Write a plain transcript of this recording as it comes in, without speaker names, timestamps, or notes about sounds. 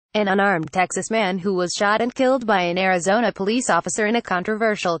An unarmed Texas man who was shot and killed by an Arizona police officer in a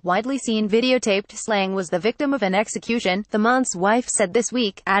controversial, widely seen videotaped slaying was the victim of an execution, the man's wife said this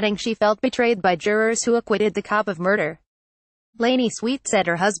week, adding she felt betrayed by jurors who acquitted the cop of murder. Laney Sweet said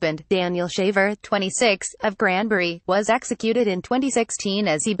her husband, Daniel Shaver, 26, of Granbury, was executed in 2016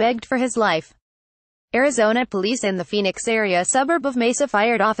 as he begged for his life. Arizona police in the Phoenixarea suburb of Mesa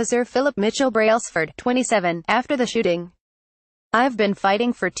fired Officer Philip Mitchell Brailsford, 27, after the shooting. "I've been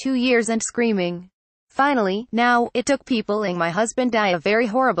fighting for 2 years and screaming. Finally, now, it took people and my husband die a very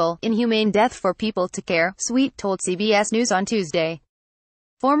horrible, inhumane death for people to care," Sweet told CBS News on Tuesday.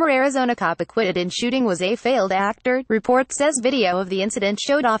 Former Arizona cop acquitted in shooting was a failed actor. Report says video of the incident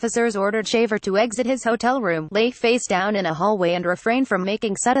showed officers ordered Shaver to exit his hotel room, lay face down in a hallway and refrain from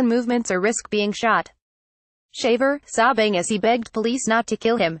making sudden movements or risk being shot. Shaver, sobbing as he begged police not to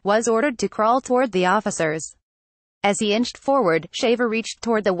kill him, was ordered to crawl toward the officers. As he inched forward, Shaver reached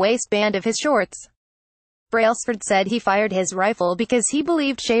toward the waistband of his shorts. Brailsford said he fired his rifle because he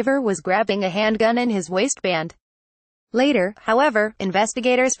believed Shaver was grabbing a handgun in his waistband. Later, however,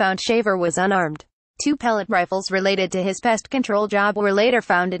 investigators found Shaver was unarmed. 2 pellet rifles related to his pest control job were later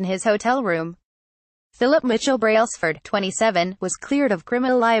found in his hotel room. Philip Mitchell Brailsford, 27, was cleared of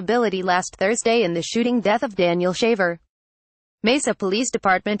criminal liability last Thursday in the shooting death of Daniel Shaver. Mesa Police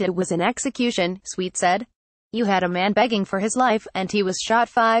Department. "It was an execution," Sweet said. "You had a man begging for his life, and he was shot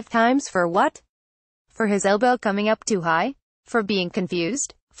 5 times for what? For his elbow coming up too high? For being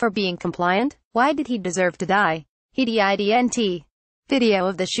confused? For being compliant? Why did he deserve to die? He didn't." Video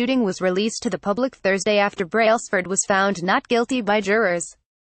of the shooting was released to the public Thursday after Brailsford was found not guilty by jurors.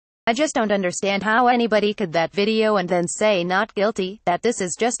 "I just don't understand how anybody could that video and then say not guilty, that this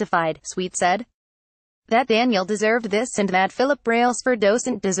is justified," Sweet said. "That Daniel deserved this and that Philip Brailsford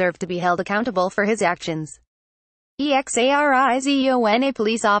doesn't deserve to be held accountable for his actions." Exarizon, a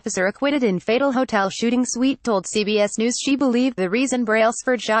police officer acquitted in fatal hotel shooting. Sweet told CBS News she believed the reason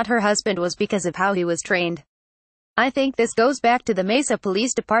Brailsford shot her husband was because of how he was trained. "I think this goes back to the Mesa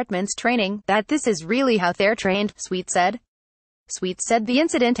Police Department's training, that this is really how they're trained," Sweet said. Sweet said the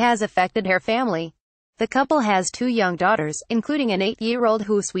incident has affected her family. The couple has 2 young daughters, including an 8-year-old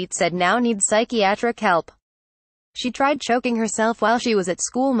who Sweet said now needs psychiatric help. She tried choking herself while she was at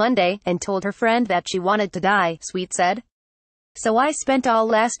school Monday, and told her friend that she wanted to die, Sweet said. "So I spent all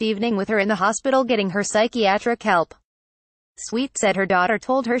last evening with her in the hospital getting her psychiatric help." Sweet said her daughter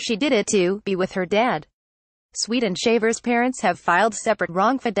told her she did it to be with her dad. Sweet and Shaver's parents have filed separate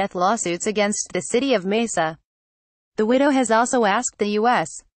wrongful death lawsuits against the city of Mesa. The widow has also asked the U.S.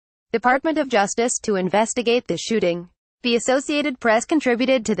 Department of Justice to investigate the shooting. The Associated Press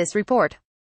contributed to this report.